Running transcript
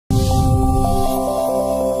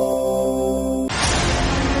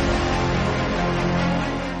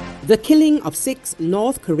The killing of 6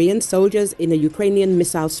 North Korean soldiers in a Ukrainian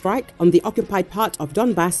missile strike on the occupied part of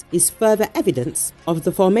Donbas is further evidence of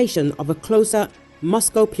the formation of a closer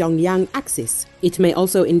Moscow-Pyongyang axis. It may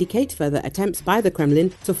also indicate further attempts by the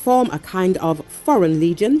Kremlin to form a kind of foreign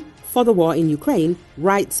legion for the war in Ukraine,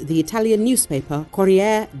 writes the Italian newspaper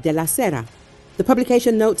Corriere della Sera. The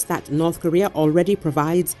publication notes that North Korea already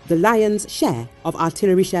provides the lion's share of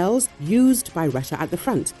artillery shells used by Russia at the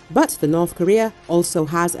front, but the North Korea also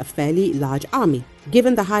has a fairly large army.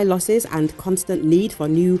 Given the high losses and constant need for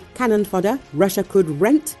new cannon fodder, Russia could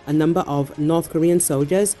rent a number of North Korean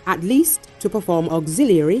soldiers at least to perform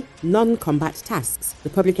auxiliary, non-combat tasks, the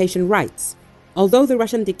publication writes. Although the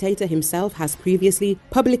Russian dictator himself has previously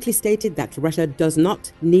publicly stated that Russia does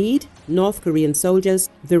not need North Korean soldiers,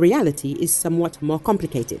 the reality is somewhat more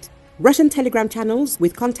complicated. Russian telegram channels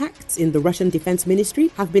with contacts in the Russian Defense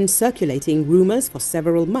Ministry have been circulating rumors for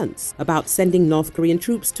several months about sending North Korean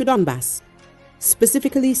troops to Donbas,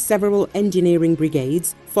 specifically several engineering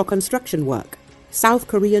brigades for construction work. South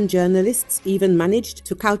Korean journalists even managed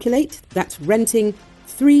to calculate that renting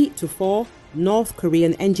 3 to 4 North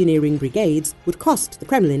Korean engineering brigades would cost the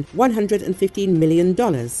Kremlin $115 million.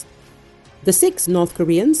 The 6 North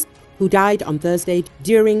Koreans who died on Thursday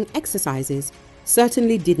during exercises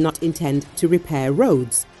certainly did not intend to repair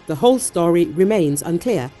roads. The whole story remains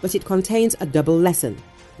unclear, but it contains a double lesson,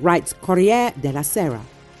 writes Corriere della Sera.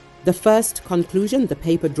 The first conclusion the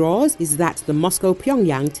paper draws is that the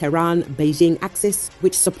Moscow-Pyongyang, Tehran-Beijing axis,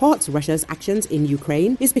 which supports Russia's actions in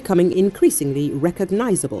Ukraine, is becoming increasingly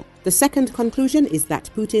recognizable. The second conclusion is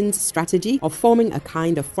that Putin's strategy of forming a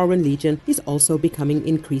kind of foreign legion is also becoming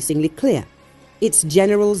increasingly clear. Its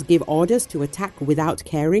generals give orders to attack without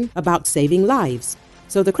caring about saving lives.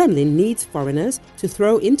 So the Kremlin needs foreigners to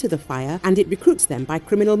throw into the fire, and it recruits them by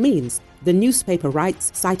criminal means. The newspaper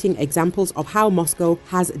writes, citing examples of how Moscow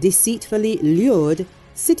has deceitfully lured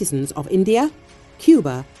citizens of India,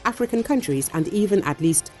 Cuba, African countries, and even at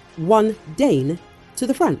least one Dane to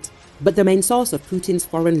the front. But the main source of Putin's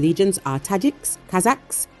foreign legions are Tajiks,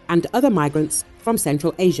 Kazakhs, and other migrants from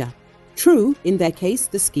Central Asia. True, in their case,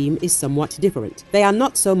 the scheme is somewhat different. They are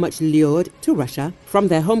not so much lured to Russia from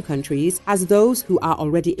their home countries as those who are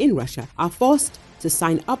already in Russia are forced to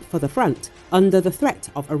sign up for the front under the threat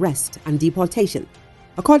of arrest and deportation.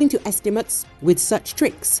 According to estimates, with such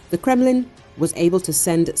tricks, the Kremlin was able to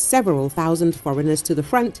send several thousand foreigners to the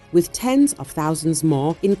front, with tens of thousands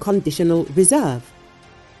more in conditional reserve.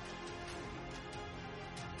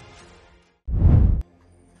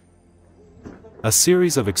 A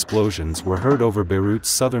series of explosions were heard over Beirut's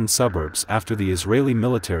southern suburbs after the Israeli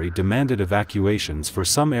military demanded evacuations for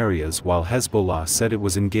some areas, while Hezbollah said it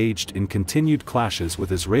was engaged in continued clashes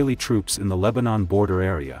with Israeli troops in the Lebanon border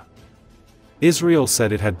area. Israel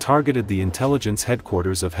said it had targeted the intelligence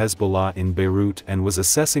headquarters of Hezbollah in Beirut and was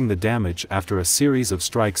assessing the damage after a series of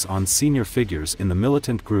strikes on senior figures in the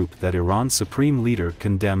militant group that Iran's supreme leader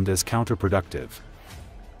condemned as counterproductive.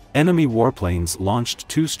 Enemy warplanes launched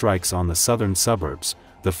 2 strikes on the southern suburbs.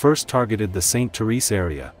 The first targeted the St. Therese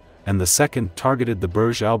area, and the second targeted the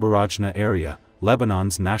Burj al-Barajna area,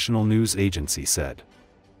 Lebanon's national news agency said.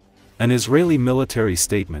 An Israeli military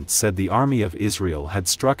statement said the Army of Israel had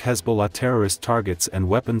struck Hezbollah terrorist targets and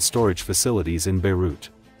weapons storage facilities in Beirut.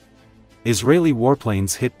 Israeli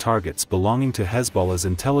warplanes hit targets belonging to Hezbollah's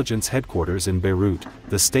intelligence headquarters in Beirut,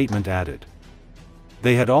 the statement added.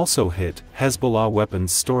 They had also hit Hezbollah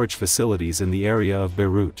weapons storage facilities in the area of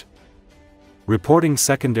Beirut, reporting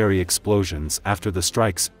secondary explosions after the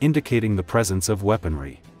strikes, indicating the presence of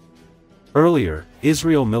weaponry. Earlier,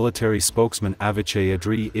 Israel military spokesman Avichai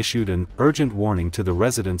Adri issued an urgent warning to the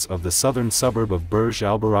residents of the southern suburb of Burj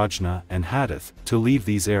al-Barajna and Hadith to leave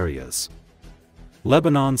these areas.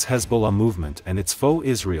 Lebanon's Hezbollah movement and its foe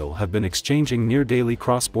Israel have been exchanging near-daily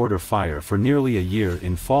cross-border fire for nearly a year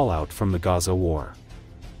in fallout from the Gaza war.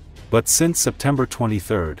 But since September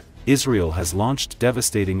 23, Israel has launched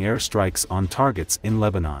devastating airstrikes on targets in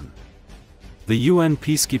Lebanon. The UN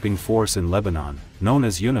peacekeeping force in Lebanon, known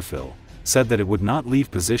as UNIFIL, said that it would not leave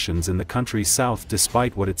positions in the country's south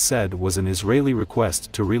despite what it said was an Israeli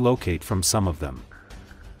request to relocate from some of them.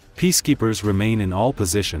 Peacekeepers remain in all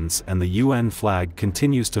positions and the UN flag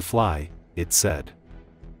continues to fly, it said.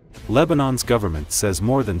 Lebanon's government says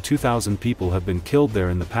more than 2,000 people have been killed there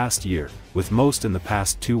in the past year, with most in the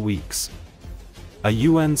past 2 weeks. A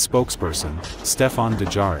UN spokesperson, Stefan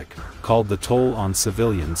Dujarric, called the toll on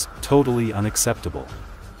civilians totally unacceptable.